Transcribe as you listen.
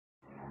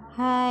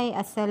Hai,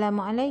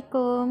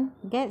 Assalamualaikum.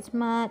 Get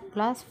Smart,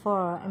 Class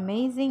 4,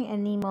 Amazing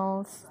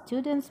Animals,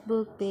 Students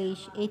Book,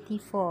 page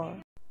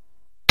 84.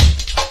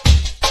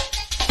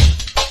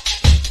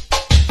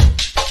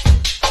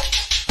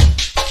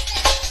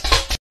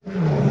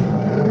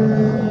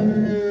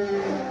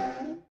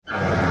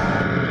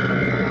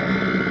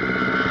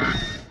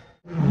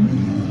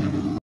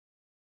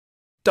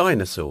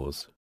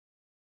 Dinosaurs.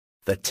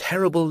 The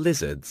terrible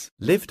lizards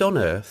lived on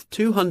Earth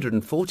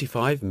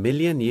 245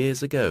 million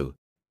years ago.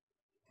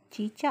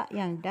 Cicak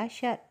yang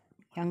dahsyat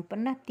yang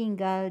pernah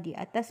tinggal di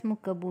atas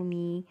muka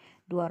bumi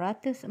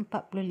 245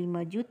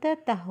 juta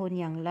tahun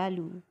yang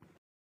lalu.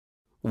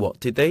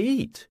 What did they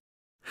eat?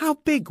 How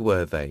big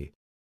were they?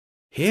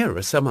 Here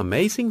are some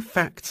amazing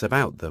facts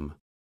about them.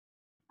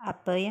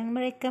 Apa yang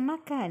mereka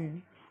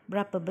makan?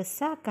 Berapa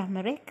besarkah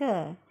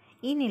mereka?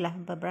 Inilah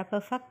beberapa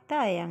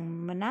fakta yang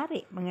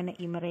menarik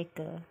mengenai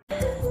mereka.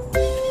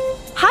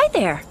 Hi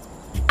there.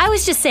 I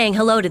was just saying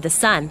hello to the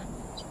sun.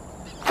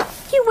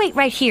 You wait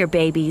right here,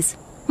 babies.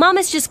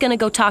 Mama's just gonna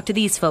go talk to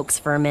these folks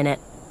for a minute.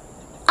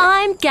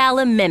 I'm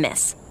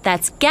Gallimimus.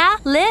 That's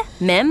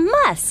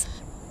Gallimimus.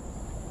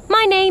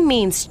 My name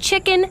means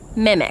chicken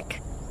mimic.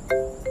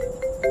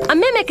 A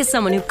mimic is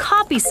someone who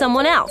copies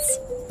someone else.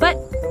 But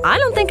I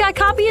don't think I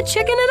copy a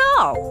chicken at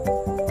all.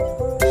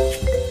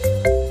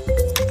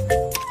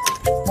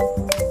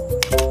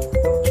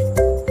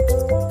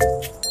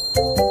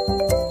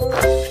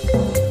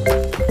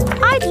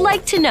 I'd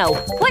like to know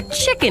what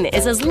chicken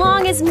is as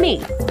long as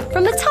me.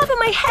 From the top of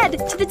my head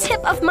to the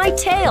tip of my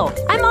tail,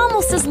 I'm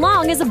almost as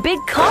long as a big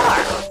car.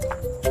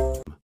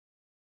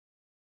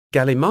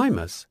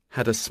 Gallimimus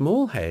had a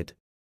small head,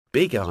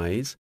 big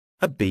eyes,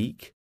 a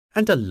beak,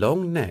 and a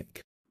long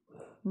neck.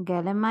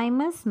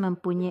 Gallimimus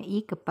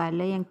mempunyai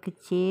kepala yang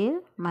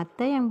kecil,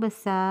 mata yang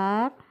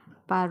besar,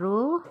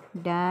 paruh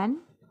dan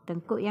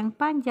tengkuk yang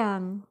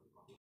panjang.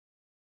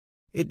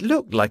 It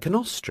looked like an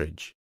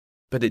ostrich,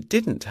 but it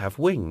didn't have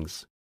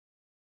wings.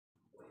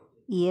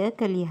 Ia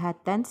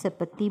kelihatan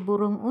seperti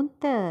burung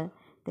unta,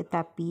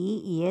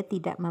 tetapi ia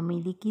tidak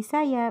memiliki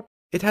sayap.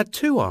 It had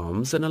 2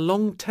 arms and a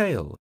long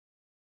tail.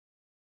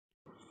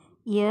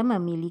 Ia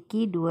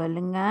memiliki 2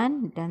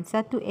 lengan dan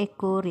 1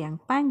 ekor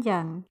yang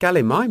panjang.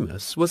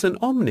 Gallimimus was an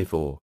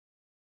omnivore.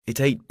 It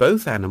ate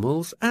both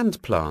animals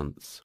and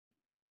plants.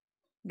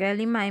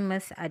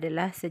 Gallimimus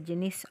adalah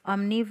sejenis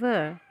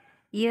omnivore.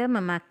 Ia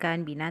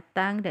memakan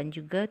binatang dan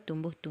juga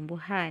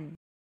tumbuh-tumbuhan.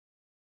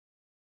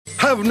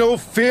 Have no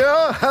fear,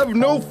 have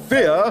no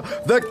fear.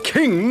 The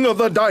king of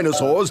the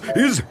dinosaurs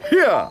is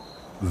here.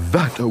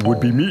 That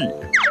would be me.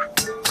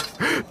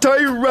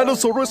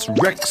 Tyrannosaurus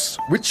Rex,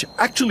 which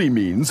actually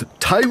means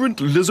Tyrant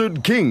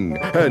Lizard King.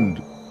 And,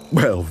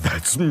 well,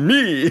 that's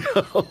me.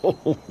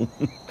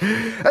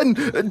 And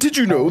did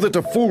you know that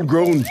a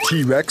full-grown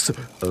T-Rex,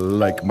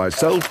 like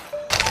myself,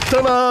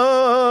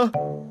 ta-da,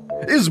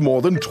 is more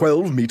than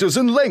 12 meters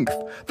in length?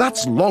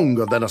 That's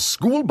longer than a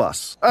school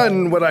bus.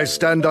 And when I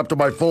stand up to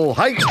my full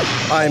height,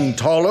 I'm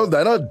taller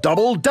than a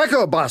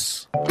double-decker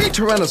bus. We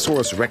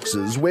Tyrannosaurus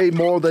Rexes weigh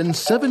more than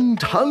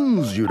 7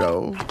 tons, you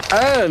know.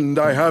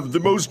 And I have the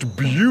most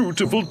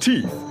beautiful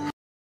teeth.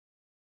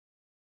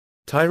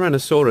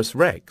 Tyrannosaurus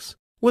Rex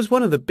was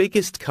one of the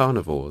biggest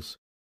carnivores.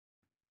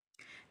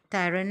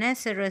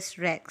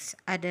 Tyrannosaurus Rex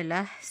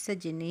adalah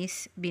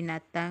sejenis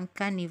binatang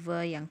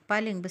karnivor yang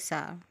paling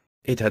besar.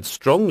 It had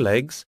strong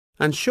legs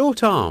and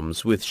short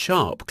arms with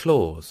sharp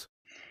claws.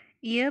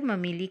 Ia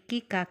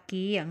memiliki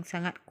kaki yang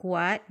sangat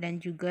kuat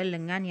dan juga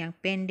lengan yang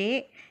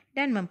pendek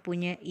dan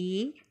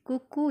mempunyai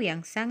kuku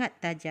yang sangat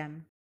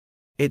tajam.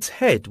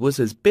 Its head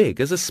was as big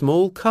as a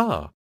small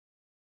car.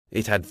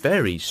 It had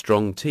very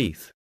strong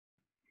teeth.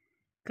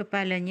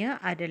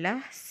 Kepalanya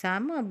adalah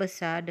sama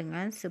besar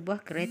dengan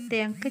sebuah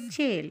kereta yang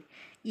kecil.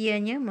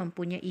 Ianya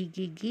mempunyai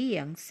gigi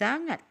yang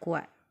sangat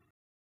kuat.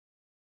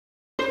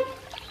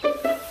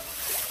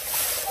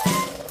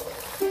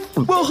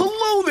 Well,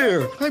 hello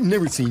there! I've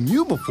never seen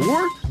you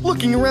before.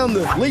 Looking around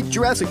the late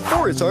Jurassic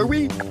Forest, are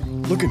we?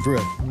 Looking for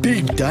a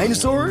big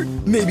dinosaur?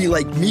 Maybe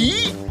like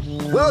me?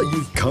 Well,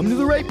 you've come to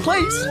the right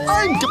place.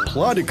 I'm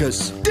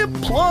Diplodocus.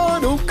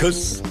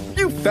 Diplodocus!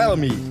 You found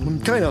me. I'm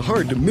kind of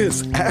hard to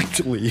miss,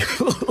 actually.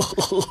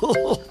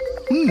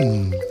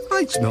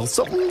 I smell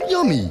something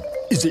yummy.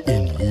 Is it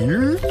in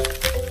here?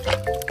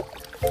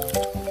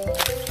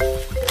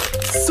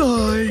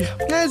 Sigh.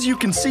 As you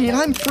can see,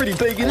 I'm pretty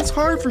big and it's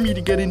hard for me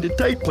to get into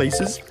tight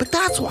places, but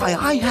that's why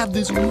I have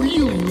this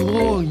really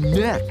long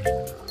neck.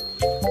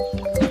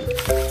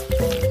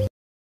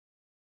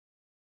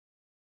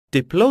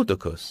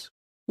 Diplodocus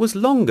was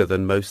longer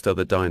than most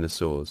other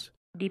dinosaurs.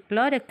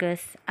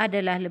 Diplodocus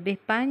adalah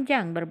lebih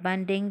panjang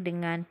berbanding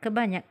dengan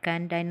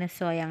kebanyakan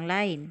dinosaur yang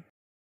lain.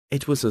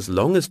 It was as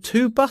long as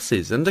 2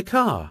 buses and a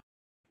car.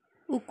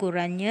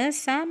 Ukurannya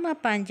sama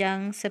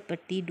panjang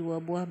seperti 2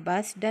 buah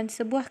bas dan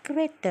sebuah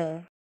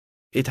kereta.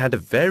 It had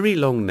a very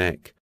long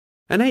neck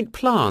and ate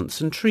plants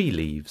and tree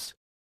leaves.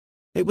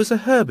 It was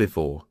a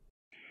herbivore.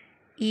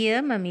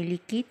 Ia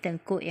memiliki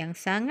tengkuk yang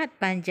sangat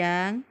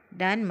panjang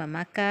dan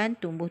memakan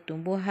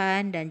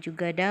tumbuh-tumbuhan dan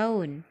juga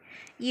daun.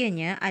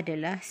 Ianya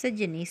adalah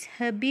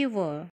sejenis herbivore.